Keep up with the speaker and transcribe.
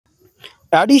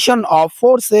Addition of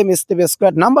 4 same step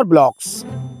square number blocks.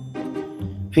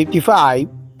 55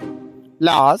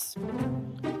 plus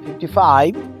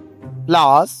 55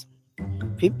 plus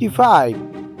 55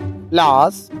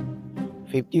 plus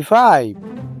 55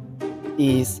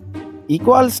 is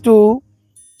equals to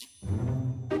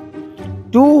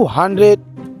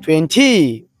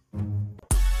 220.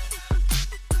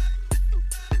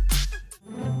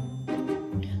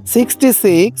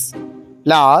 66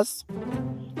 plus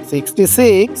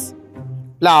 66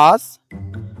 plus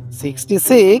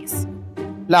 66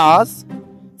 plus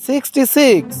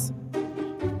 66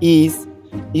 is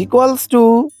equals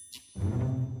to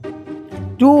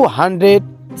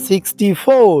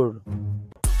 264.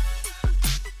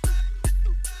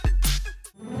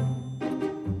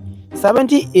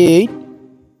 78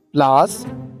 plus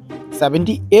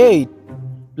 78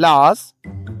 plus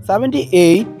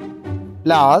 78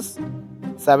 plus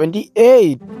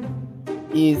 78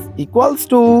 is equals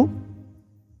to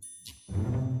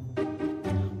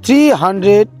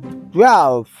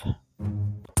 312.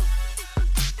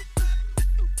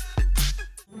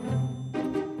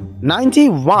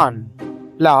 91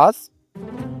 plus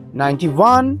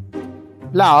 91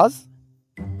 plus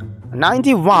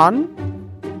 91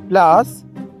 plus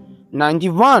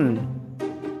 91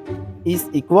 is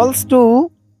equals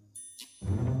to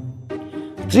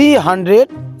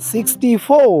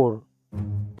 364.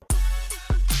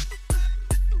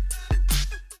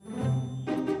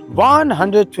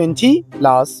 120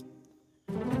 plus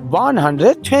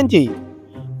 120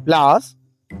 plus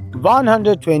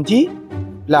 120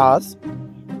 plus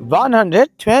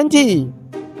 120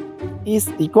 is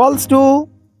equals to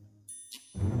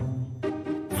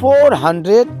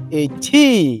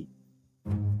 480.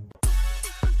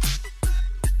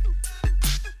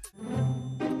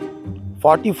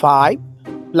 45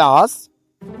 plus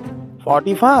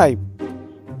 45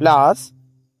 plus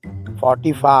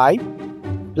 45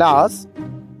 plus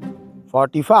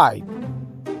 45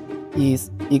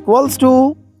 is equals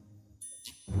to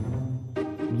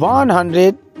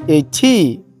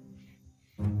 180.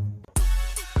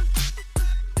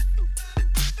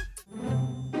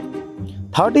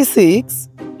 36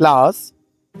 plus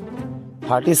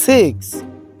 36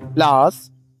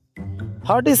 plus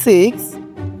 36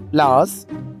 plus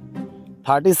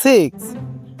 36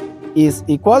 is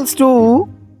equals to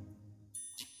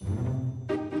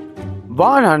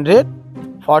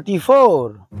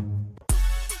 144.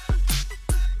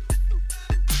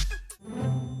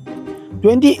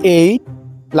 28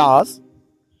 plus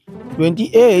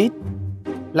 28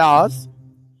 plus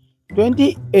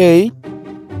 28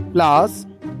 plus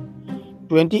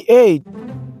 28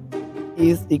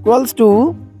 is equals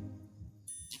to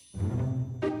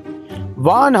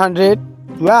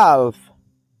 112.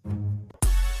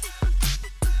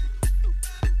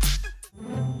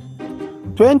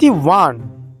 21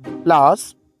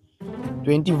 plus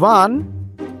 21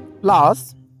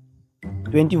 plus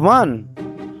 21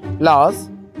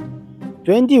 plus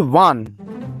 21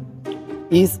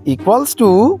 is equals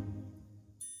to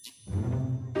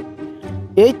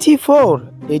 84.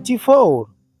 84.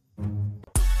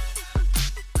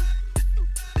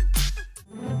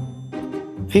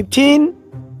 15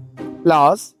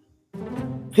 plus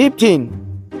 15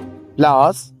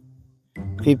 plus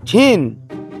 15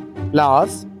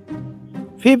 plus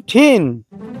 15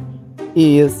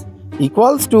 is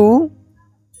equals to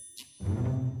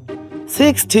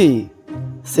 60.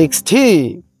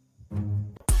 60.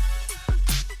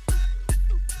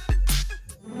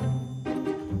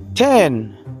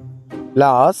 10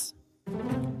 plus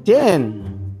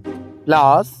 10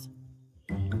 plus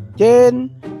 10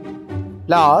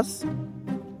 plus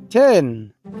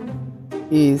 10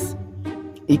 is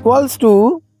equals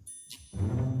to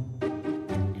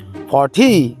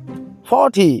 40.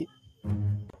 40.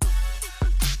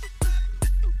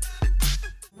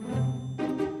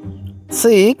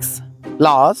 6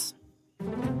 plus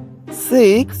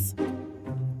 6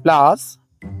 plus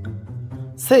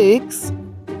 6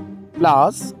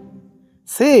 plus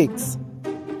 6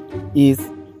 is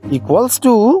equals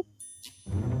to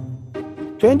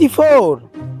 24.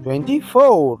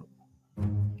 24.